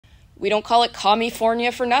We don't call it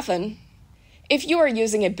California for nothing. If you are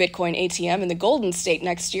using a Bitcoin ATM in the Golden State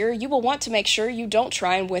next year, you will want to make sure you don't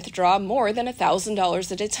try and withdraw more than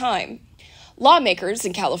 $1,000 at a time. Lawmakers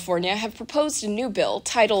in California have proposed a new bill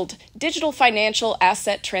titled Digital Financial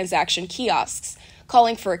Asset Transaction Kiosks,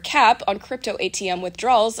 calling for a cap on crypto ATM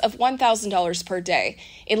withdrawals of $1,000 per day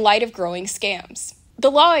in light of growing scams. The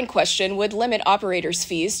law in question would limit operators'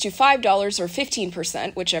 fees to $5 or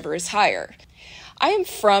 15%, whichever is higher. I am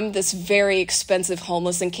from this very expensive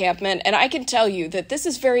homeless encampment, and I can tell you that this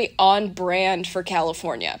is very on brand for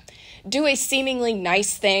California. Do a seemingly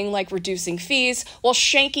nice thing like reducing fees while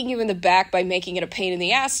shanking you in the back by making it a pain in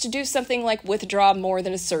the ass to do something like withdraw more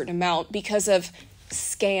than a certain amount because of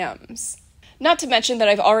scams. Not to mention that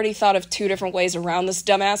I've already thought of 2 different ways around this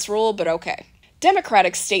dumbass rule, but okay.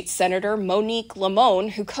 Democratic State Senator Monique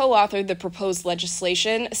Lamone, who co-authored the proposed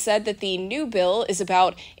legislation, said that the new bill is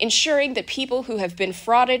about ensuring that people who have been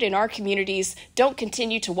frauded in our communities don't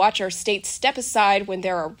continue to watch our state step aside when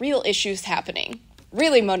there are real issues happening.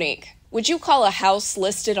 Really, Monique, would you call a house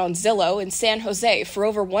listed on Zillow in San Jose for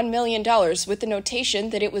over $1 million with the notation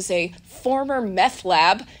that it was a former meth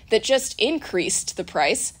lab that just increased the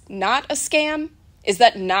price, not a scam? Is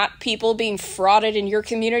that not people being frauded in your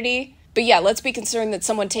community? But yeah, let's be concerned that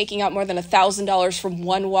someone taking out more than $1,000 from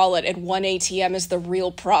one wallet at one ATM is the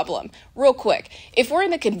real problem. Real quick, if we're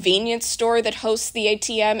in the convenience store that hosts the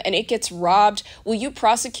ATM and it gets robbed, will you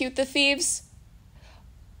prosecute the thieves?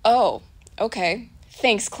 Oh, okay.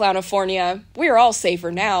 Thanks, Clownifornia. We're all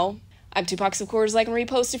safer now. I'm Tupac, of course. Like and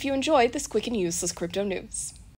repost if you enjoyed this quick and useless crypto news.